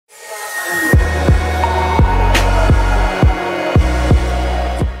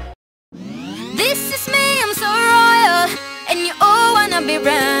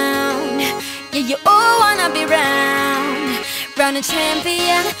a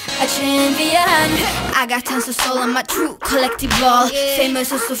champion, a champion. I got tons of soul on my true collectible. Famous,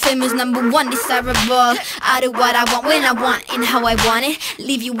 so famous, number one, desirable. I do what I want when I want and how I want it.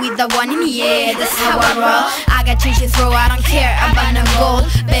 Leave you with the one in me, yeah, that's how I roll. I got change to throw, I don't care about no gold.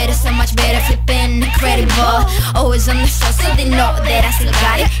 Better, so much better, flipping incredible. Always on the show, so they know that I still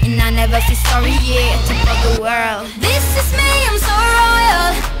got it. And I never feel sorry, yeah, to all the world. This is me, I'm so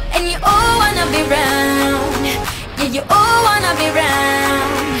royal. And you all wanna be round. Yeah, you all wanna be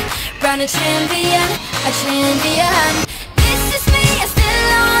round. Round a champion, a champion. This is me, I'm still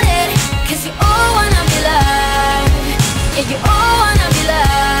on it. Cause you all wanna be loved. Yeah, you all wanna be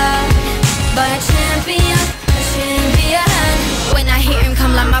loved. By a champion, a champion. When I hear him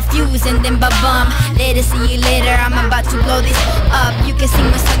come like my fuse and then ba-bum. Later, see you later, I'm about to blow this up. You can sing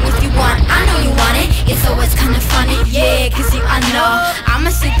my song if you want, I know you want it. It's always kinda funny, yeah, cause you I know I'm a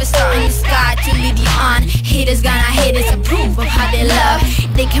superstar in the sky to lead you on. Haters gonna hate us, approve of how they love.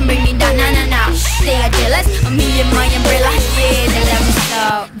 They can bring me down, nah, nah, nah. They are jealous of me and my umbrella, yeah, they love me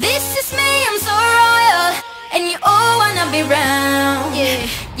so. This is me, I'm so royal. And you all wanna be round. Yeah,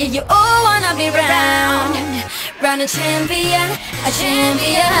 yeah, you all wanna be round. Round a champion, a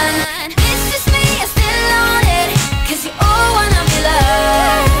champion. This is me, I'm still on it. Cause you all wanna be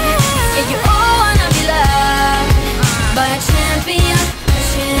loved. Yeah, you all wanna be loved. By a champion, a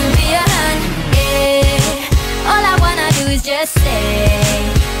champion. Yeah, all I wanna do is just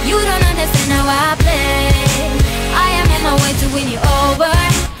say you don't understand how I play. I am on my way to win you over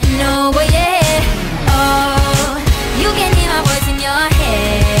and over, yeah. Oh, you can hear my voice in your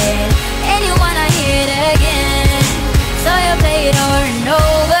head, and you wanna hear it again. So you play it over and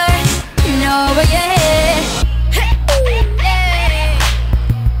over and over, yeah.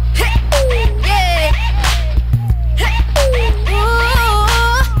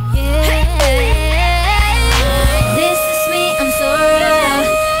 This is me, I'm so royal,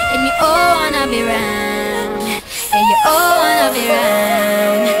 and you all wanna be round. And you all wanna be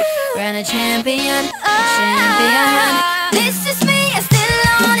round. Round a champion, a champion. This is me, I'm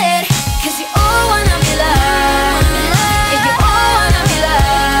still on it. Cause you all wanna be loved. Yeah, you all wanna be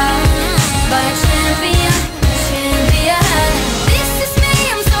loved. By a champion, a champion. This is me,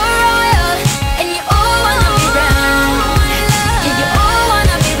 I'm so royal. And you all wanna be round. Yeah, you all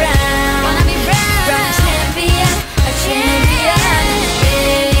wanna be round. Round a champion, a champion.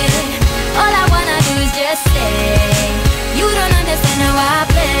 Yeah, all I wanna do is just say you don't understand how I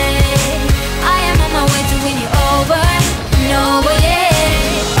play. I am on my way to win you over. No.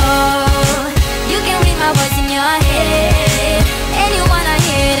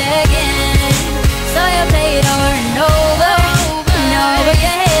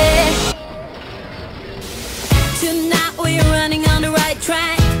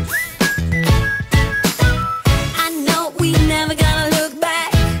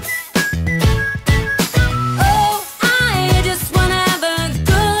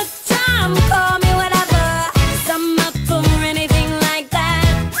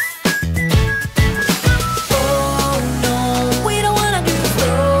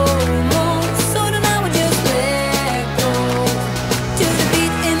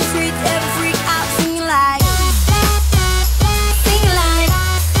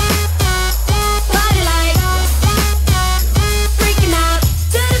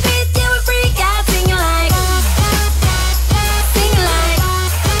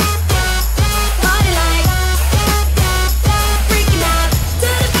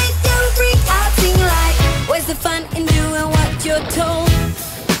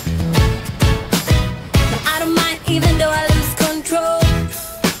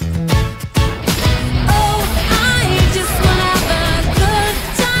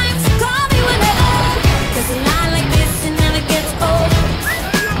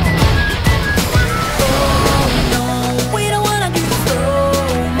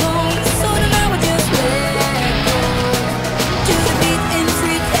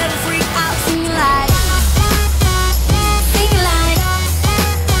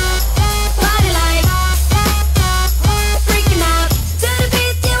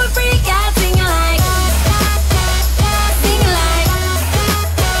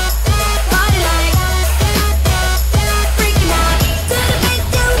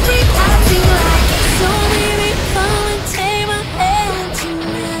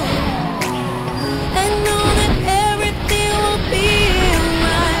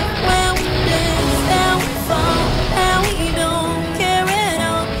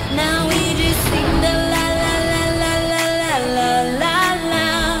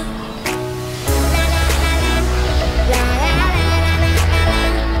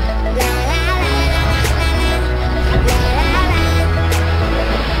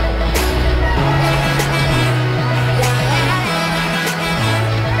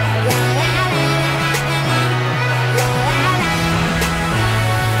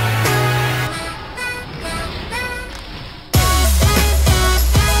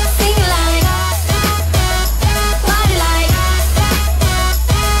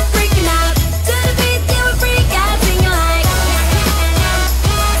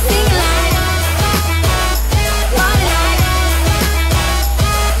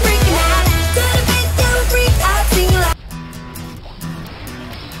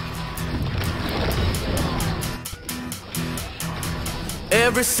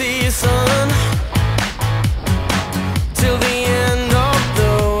 every season.